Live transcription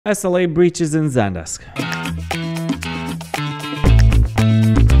SLA breaches in Zendesk.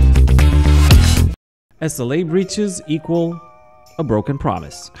 SLA breaches equal a broken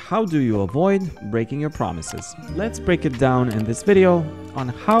promise. How do you avoid breaking your promises? Let's break it down in this video on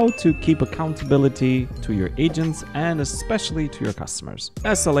how to keep accountability to your agents and especially to your customers.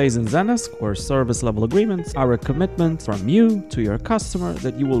 SLAs in Zendesk, or service level agreements, are a commitment from you to your customer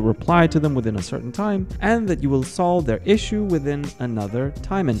that you will reply to them within a certain time and that you will solve their issue within another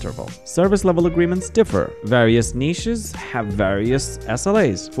time interval. Service level agreements differ. Various niches have various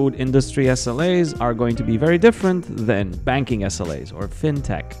SLAs. Food industry SLAs are going to be very different than banking SLAs or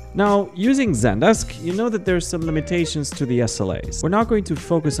fintech. Now, using Zendesk, you know that there's some limitations to the SLAs. We're not going to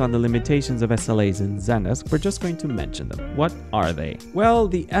focus on the limitations of SLAs in Zendesk, we're just going to mention them. What are they? Well,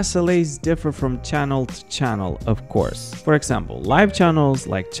 the SLAs differ from channel to channel, of course. For example, live channels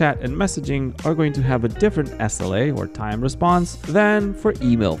like chat and messaging are going to have a different SLA or time response than for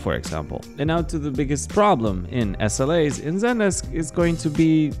email, for example. And now to the biggest problem in SLAs in Zendesk is going to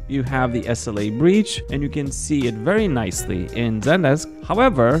be you have the SLA breach, and you can see it very nicely in Zendesk.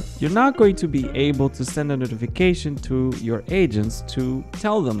 However, you're not going to be able to send a notification to your agents to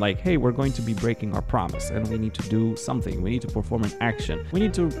tell them like, hey, we're going to be breaking our promise and we need to do something. We need to perform an action. We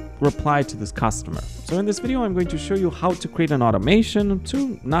need to reply to this customer. So in this video, I'm going to show you how to create an automation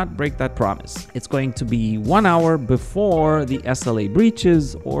to not break that promise. It's going to be 1 hour before the SLA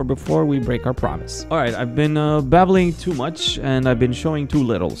breaches or before we break our promise. All right, I've been babbling too much and I've been showing too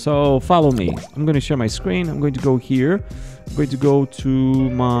little. So follow me. I'm going to share my screen. I'm going to go here. I'm going to go to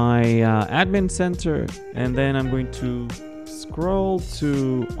my admin center, and then I'm going to scroll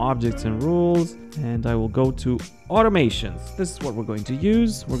to objects and rules, and I will go to automations. This is what we're going to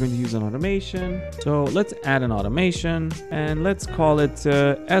use. We're going to use an automation. So let's add an automation and let's call it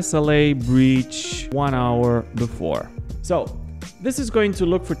SLA breach 1 hour before. So this is going to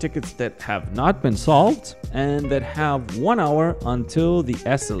look for tickets that have not been solved and that have 1 hour until the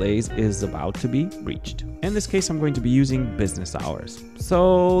SLAs is about to be breached. In this case, I'm going to be using business hours.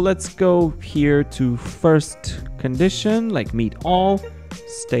 So let's go here to first condition, like meet all.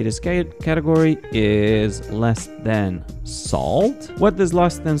 Status category is less than solved. What does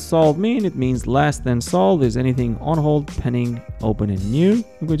less than solved mean? It means less than solved is anything on hold, pending, open, and new.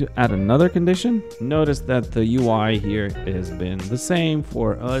 I'm going to add another condition. Notice that the UI here has been the same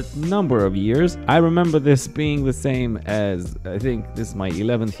for a number of years. I remember this being the same as, I think this is my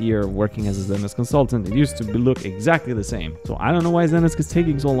 11th year working as a Zendesk consultant. It used to look exactly the same. So I don't know why Zendesk is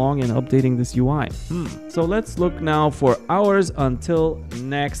taking so long in updating this UI. So let's look now for hours until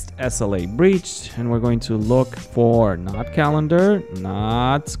next SLA breached, and we're going to look for not calendar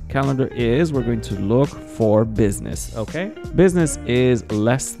is, we're going to look for business. Okay, business is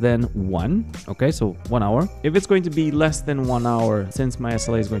less than 1. Okay, so 1 hour. If it's going to be less than 1 hour, since my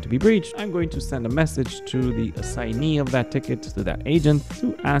SLA is going to be breached, I'm going to send a message to the assignee of that ticket, to that agent,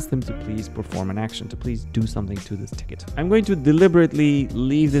 to ask them to please perform an action, to please do something to this ticket. I'm going to deliberately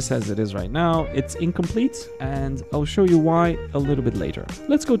leave this as it is right now. It's incomplete, and I'll show you why a little bit later.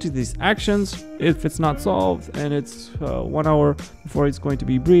 Let's go to these actions. If it's not solved and it's 1 hour before it's going to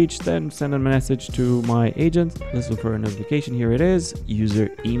be breached, then send a message to my agent. Let's look for a notification. Here it is. User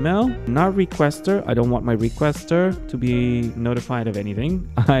email, not requester. I don't want my requester to be notified of anything.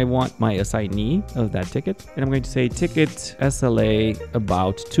 I want my assignee of that ticket. And I'm going to say ticket SLA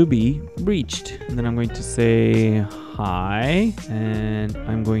about to be breached. And then I'm going to say hi, and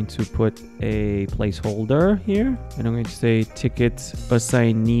I'm going to put a placeholder here, and I'm going to say ticket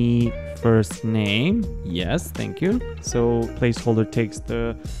assignee first name. Yes, thank you. So placeholder takes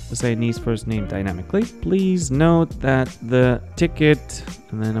the assignee's first name dynamically. Please note that the ticket,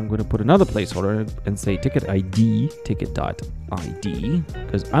 and then I'm going to put another placeholder and say ticket ID, ticket.id,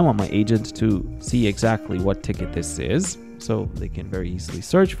 because I want my agent to see exactly what ticket this is, so they can very easily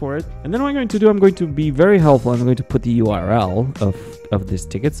search for it. And then what I'm going to do, I'm going to be very helpful. I'm going to put the URL of this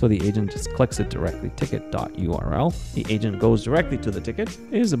ticket, so the agent just clicks it directly, ticket.url. The agent goes directly to the ticket.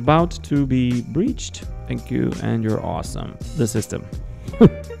 It is about to be breached. Thank you, and you're awesome. The system.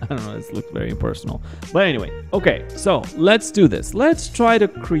 I don't know, this looks very impersonal. But anyway, okay, so let's do this. Let's try to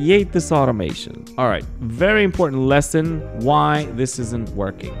create this automation. All right, very important lesson, why this isn't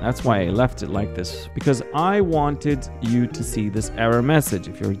working. That's why I left it like this, because I wanted you to see this error message.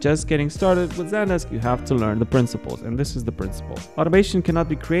 If you're just getting started with Zendesk, you have to learn the principles, and this is the principle. Automation cannot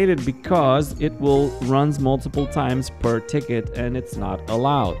be created because it will runs multiple times per ticket, and it's not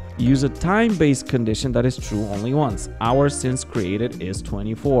allowed. Use a time-based condition that is true only once. Hours since created is is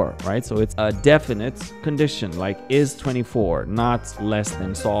 24, right? So it's a definite condition, like is 24, not less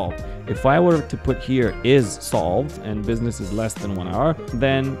than solved. If I were to put here is solved and business is less than 1 hour,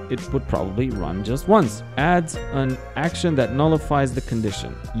 then it would probably run just once. Add an action that nullifies the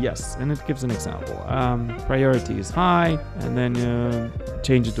condition. Yes, and it gives an example. Priority is high, and then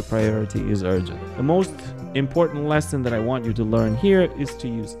change it to priority is urgent. The most important lesson that I want you to learn here is to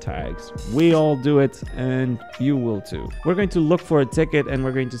use tags. We all do it, and you will too. We're going to look for a ticket, and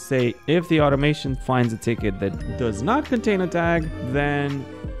we're going to say if the automation finds a ticket that does not contain a tag, then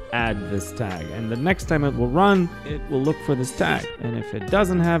add this tag, and the next time it will run, it will look for this tag, and if it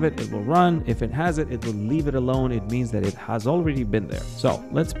doesn't have it, it will run. If it has it, it will leave it alone. It means that it has already been there. So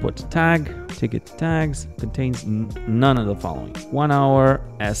let's put tag, ticket tags, contains none of the following: 1 hour,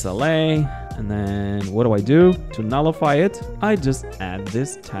 SLA, and then what do? To nullify it, I just add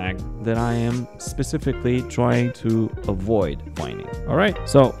this tag that I am specifically trying to avoid finding. All right,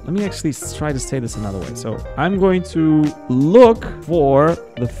 so let me actually try to say this another way. So I'm going to look for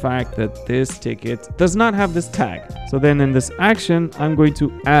the fact that this ticket does not have this tag. So then in this action, I'm going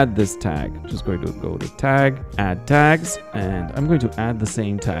to add this tag. Just going to go to tag, add tags, and I'm going to add the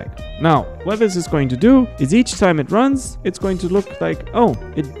same tag. Now, what this is going to do is each time it runs, it's going to look like, oh,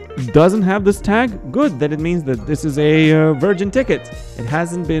 it doesn't have this tag. Good, that it means that this is a virgin ticket. It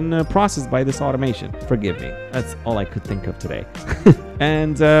hasn't been processed by this automation. Forgive me, that's all I could think of today.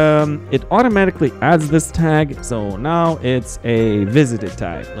 And it automatically adds this tag, so now it's a visited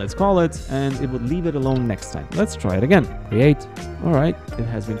tag, let's call it, and it would leave it alone next time. Let's try it again. Create. All right, it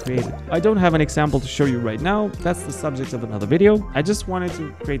has been created. I don't have an example to show you right now. That's the subject of another video. I just wanted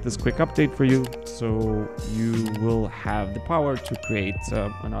to create this quick update for you, so you will have the power to create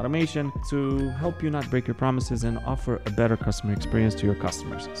an automation to help you not break your promises and offer a better customer experience to your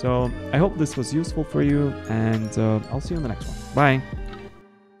customers. So I hope this was useful for you, and I'll see you in the next one. Bye.